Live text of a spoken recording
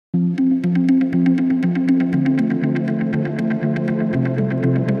It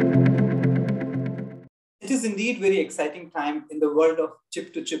is indeed very exciting time in the world of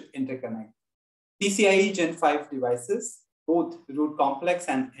chip-to-chip interconnect. PCIe Gen 5 devices, both root complex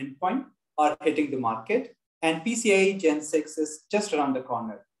and endpoint, are hitting the market, and PCIe Gen 6 is just around the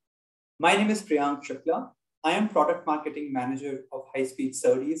corner. My name is Priyank Shukla. I am Product Marketing Manager of High-Speed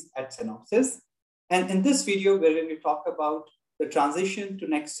SerDes at Synopsys. And in this video, we're going to talk about the transition to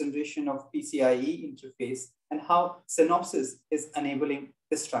next generation of PCIe interface and how Synopsys is enabling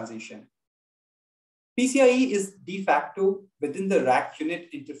this transition. PCIe is de facto within the rack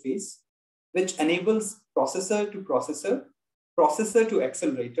unit interface, which enables processor to processor, processor to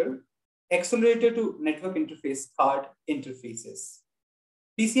accelerator, accelerator to network interface card interfaces.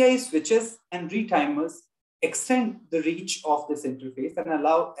 PCIe switches and retimers extend the reach of this interface and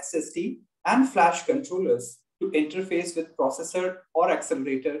allow SSD and flash controllers to interface with processor or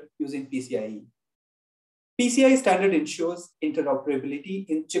accelerator using PCIe. PCIe standard ensures interoperability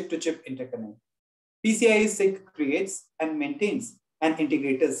in chip-to-chip interconnect. PCIe 6 creates and maintains an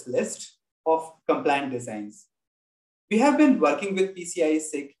integrators list of compliant designs. We have been working with PCIe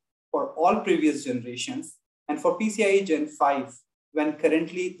 6 for all previous generations, and for PCIe Gen 5, when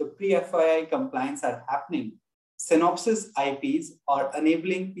currently the pre-FII compliance are happening, Synopsys IPs are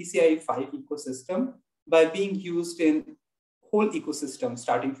enabling PCIe 5 ecosystem by being used in whole ecosystem,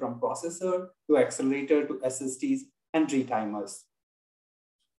 starting from processor to accelerator to SSDs and retimers.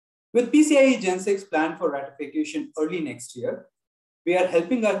 With PCIe Gen 6 planned for ratification early next year, we are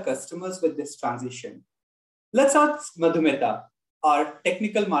helping our customers with this transition. Let's ask Madhumita, our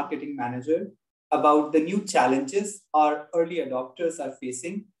technical marketing manager, about the new challenges our early adopters are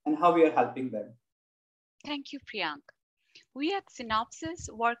facing and how we are helping them. Thank you, Priyank. We at Synopsys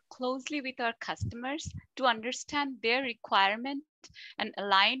work closely with our customers to understand their requirement and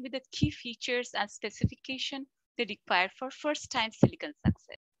align with the key features and specification they require for first-time silicon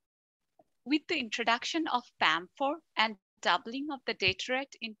success. With the introduction of PAM4 and doubling of the data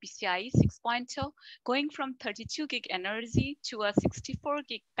rate in PCIe 6.0, going from 32 gig energy to a 64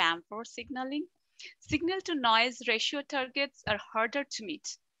 gig PAM4 signaling, signal-to-noise ratio targets are harder to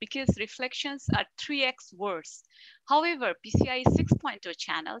meet because reflections are 3x worse. However, PCIe 6.0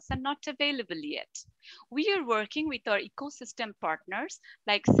 channels are not available yet. We are working with our ecosystem partners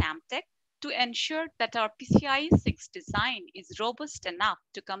like Samtec to ensure that our PCIe 6 design is robust enough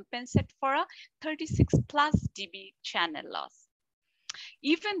to compensate for a 36 plus dB channel loss.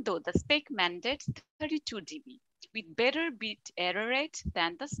 Even though the spec mandates 32 dB with better bit error rate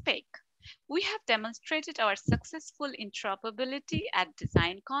than the spec. We have demonstrated our successful interoperability at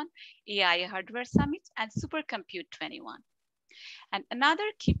DesignCon, AI Hardware Summit, and Supercompute 21. And another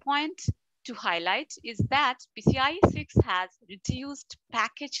key point to highlight is that PCIe 6 has reduced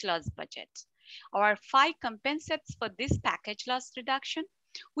package loss budget. Our 5 compensates for this package loss reduction.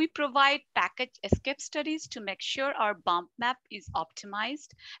 We provide package escape studies to make sure our bump map is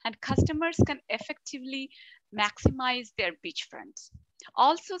optimized and customers can effectively maximize their beachfront.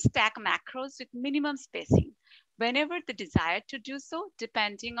 Also stack macros with minimum spacing whenever they desire to do so,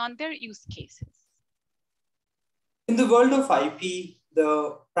 depending on their use cases. In the world of IP,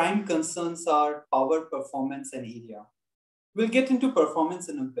 the prime concerns are power, performance, and area. We'll get into performance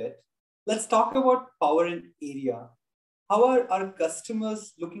in a bit. Let's talk about power and area. How are our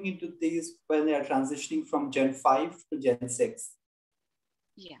customers looking into these when they are transitioning from Gen 5 to Gen 6?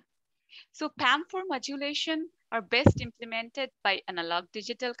 Yeah. So PAM4 modulation are best implemented by analog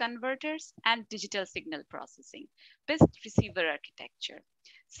digital converters and digital signal processing, best receiver architecture.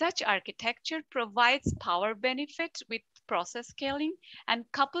 Such architecture provides power benefit with process scaling, and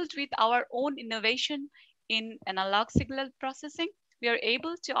coupled with our own innovation in analog signal processing, we are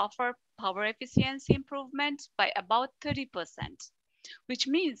able to offer power efficiency improvement by about 30%, which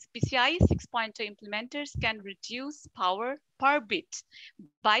means PCIe 6.0 implementers can reduce power per bit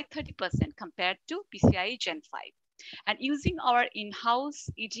by 30% compared to PCIe Gen 5. And using our in-house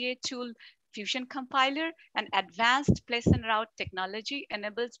EDA tool, Fusion Compiler, and advanced place and route technology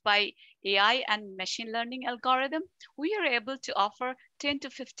enabled by AI and machine learning algorithm, we are able to offer 10 to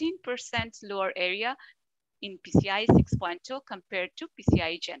 15% lower area in PCIe 6.0 compared to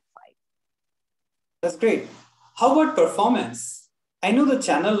PCIe Gen 5. That's great. How about performance? I know the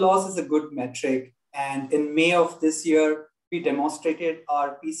channel loss is a good metric, and in May of this year, we demonstrated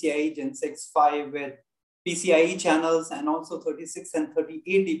our PCIe Gen 6.5 with PCIe channels and also 36 and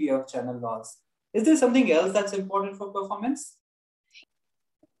 38 dB of channel loss. Is there something else that's important for performance?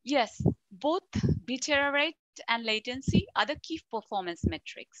 Yes, both bit error rate and latency are the key performance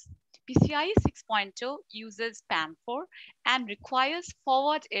metrics. PCIe 6.0 uses PAM4 and requires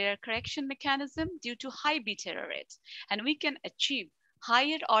forward error correction mechanism due to high bit error rate, and we can achieve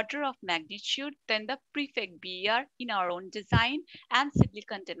higher order of magnitude than the prefect BER in our own design and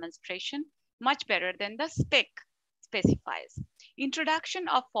silicon demonstration, much better than the spec specifies. Introduction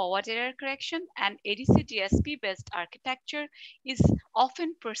of forward error correction and ADC DSP based architecture is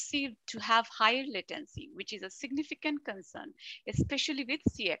often perceived to have higher latency, which is a significant concern, especially with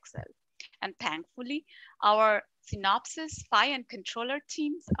CXL. And thankfully, our Synopsys PHY and controller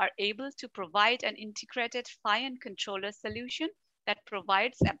teams are able to provide an integrated PHY and controller solution that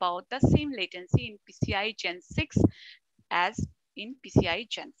provides about the same latency in PCIe Gen 6 as in PCIe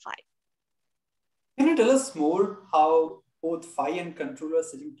Gen 5. Can you tell us more how both PHY and controller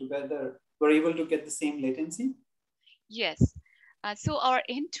sitting together were able to get the same latency? Yes. So our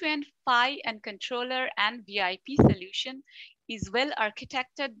end-to-end PHY and controller and VIP solution is well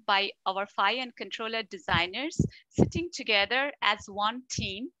architected by our PHY and controller designers sitting together as one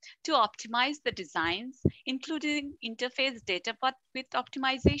team to optimize the designs, including interface data path with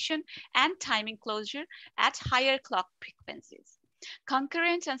optimization and timing closure at higher clock frequencies.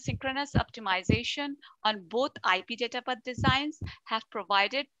 Concurrent and synchronous optimization on both IP data path designs have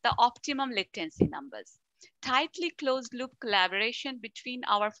provided the optimum latency numbers. Tightly closed loop collaboration between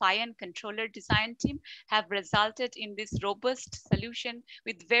our PHY and controller design team have resulted in this robust solution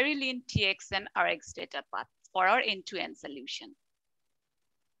with very lean TX and RX data paths for our end-to-end solution.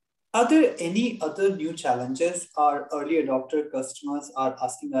 Are there any other new challenges our early adopter customers are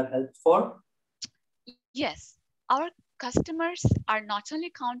asking our help for? Yes, our customers are not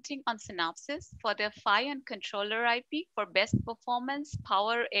only counting on Synopsys for their PHY and controller IP for best performance,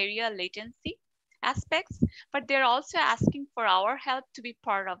 power, area, latency aspects, but they're also asking for our help to be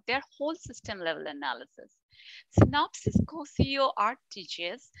part of their whole system level analysis. Synopsys co-CEO Art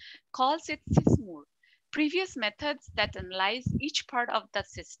TGS calls it SysMoore. Previous methods that analyze each part of the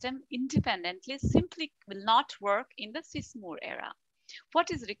system independently simply will not work in the SysMoore era.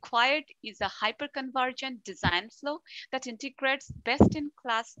 What is required is a hyperconvergent design flow that integrates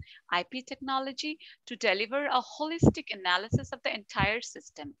best-in-class IP technology to deliver a holistic analysis of the entire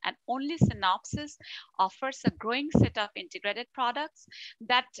system. And only Synopsys offers a growing set of integrated products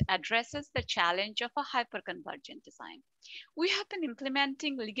that addresses the challenge of a hyperconvergent design. We have been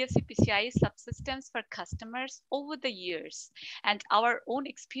implementing legacy PCIe subsystems for customers over the years, and our own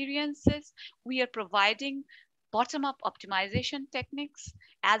experiences, we are providing bottom-up optimization techniques,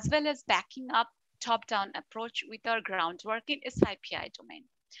 as well as backing up top-down approach with our groundwork in SIPI domain.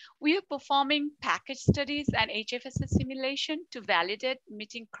 We are performing package studies and HFSS simulation to validate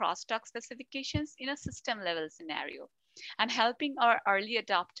meeting crosstalk specifications in a system-level scenario and helping our early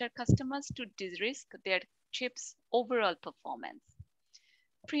adopter customers to de-risk their chips' overall performance.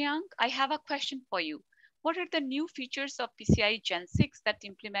 Priyank, I have a question for you. What are the new features of PCIe Gen 6 that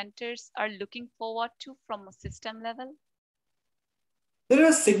implementers are looking forward to from a system level? There are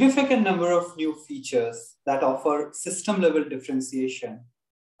a significant number of new features that offer system level differentiation.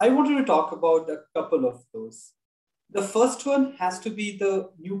 I wanted to talk about a couple of those. The first one has to be the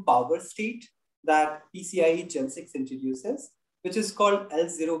new power state that PCIe Gen 6 introduces, which is called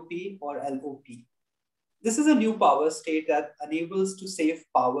L0P or LOP. This is a new power state that enables to save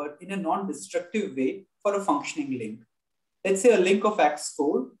power in a non-destructive way for a functioning link. Let's say a link of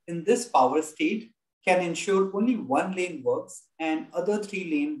X4 in this power state can ensure only one lane works and other three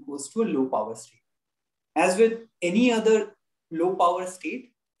lane goes to a low power state. As with any other low power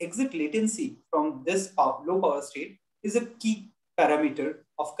state, exit latency from this low power state is a key parameter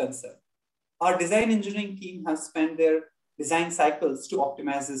of concern. Our design engineering team has spent their design cycles to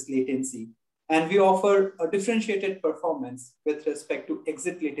optimize this latency, and we offer a differentiated performance with respect to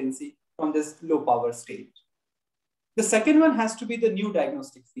exit latency from this low power state. The second one has to be the new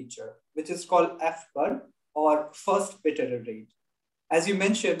diagnostic feature, which is called FBER or first bit error rate. As you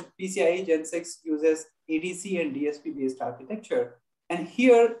mentioned, PCIe Gen 6 uses ADC and DSP based architecture. And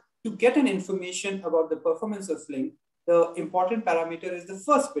here, to get an information about the performance of link, the important parameter is the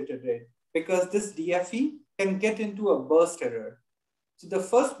first bit error rate, because this DFE can get into a burst error. So the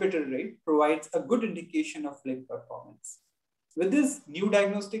first bit error rate provides a good indication of link performance. With this new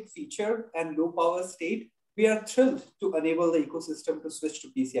diagnostic feature and low power state, we are thrilled to enable the ecosystem to switch to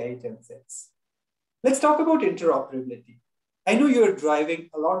PCIe Gen 6. Let's talk about interoperability. I know you're driving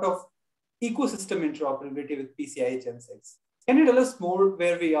a lot of ecosystem interoperability with PCIe Gen 6. Can you tell us more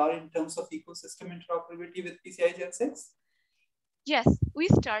where we are in terms of ecosystem interoperability with PCIe Gen 6? Yes, we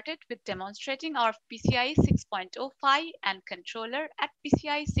started with demonstrating our PCIe 6.0 PHY and controller at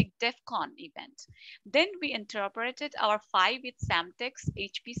PCIe SIG DEF CON event. Then we interoperated our PHY with Samtec's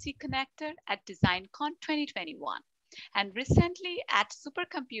HPC connector at DesignCon 2021. And recently at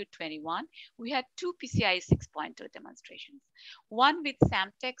Supercompute 21, we had two PCIe 6.0 demonstrations, one with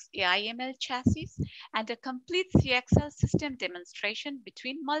Samtec's AI/ML chassis and a complete CXL system demonstration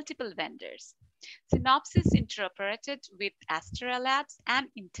between multiple vendors. Synopsys interoperated with Astera Labs and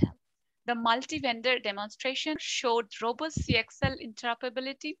Intel. The multi-vendor demonstration showed robust CXL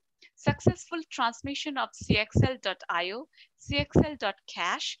interoperability, successful transmission of CXL.io,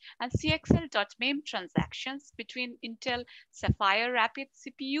 CXL.cache, and CXL.mem transactions between Intel Sapphire Rapid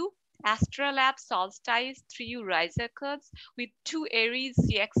CPU, Astera Labs Solstice 3U riser cards with two Aries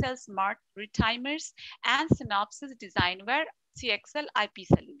CXL Smart retimers and Synopsys DesignWare CXL IP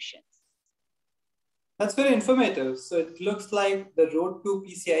solutions. That's very informative. So it looks like the road to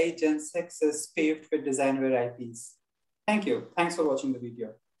PCIe Gen 6 is paved with DesignWare IPs. Thank you. Thanks for watching the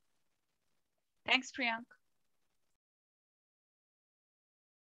video. Thanks, Priyank.